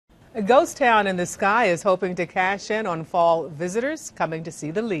A ghost town in the sky is hoping to cash in on fall visitors coming to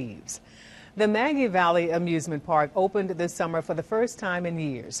see the leaves. The Maggie Valley Amusement Park opened this summer for the first time in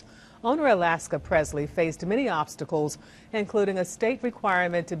years. Owner Alaska Presley faced many obstacles, including a state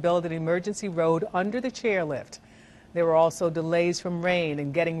requirement to build an emergency road under the chairlift. There were also delays from rain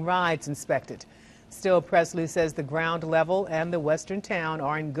and getting rides inspected. Still, Presley says the ground level and the western town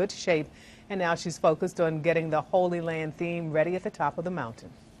are in good shape, and now she's focused on getting the Holy Land theme ready at the top of the mountain.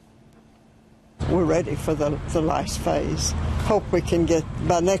 We're ready for the last phase. Hope we can get,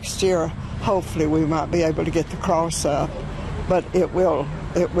 by next year, hopefully we might be able to get the cross up, but it will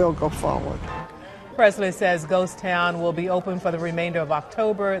go forward. Presley says Ghost Town will be open for the remainder of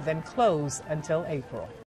October, then close until April.